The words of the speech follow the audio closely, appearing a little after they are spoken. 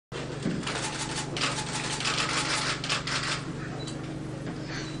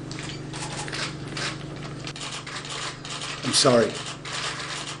I'm sorry.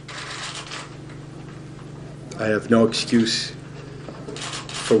 I have no excuse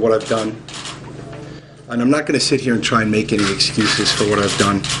for what I've done. And I'm not going to sit here and try and make any excuses for what I've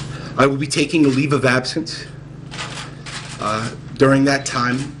done. I will be taking a leave of absence. During that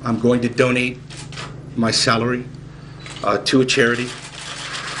time, I'm going to donate my salary to a charity.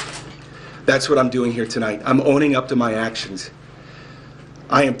 That's what I'm doing here tonight. I'm owning up to my actions.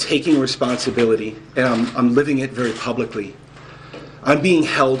 I am taking responsibility, and I'm living it very publicly. I'm being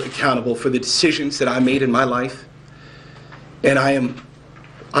held accountable for the decisions that I made in my life, and I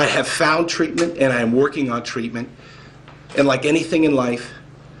have found treatment, and I am working on treatment. And like anything in life,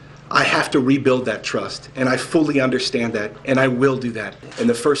 I have to rebuild that trust, and I fully understand that, and I will do that. And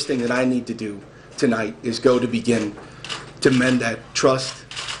the first thing that I need to do tonight is go to begin to mend that trust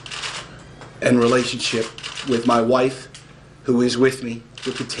and relationship with my wife, who is with me,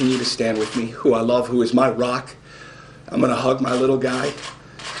 who will continue to stand with me, who I love, who is my rock. I'm going to hug my little guy,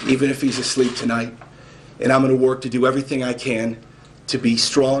 even if he's asleep tonight, and I'm going to work to do everything I can to be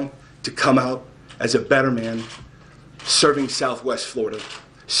strong, to come out as a better man, serving Southwest Florida,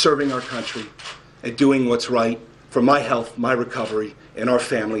 serving our country, and doing what's right for my health, my recovery, and our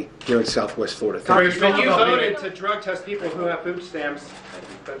family here in Southwest Florida. Congressman, you voted to drug test people who have food stamps.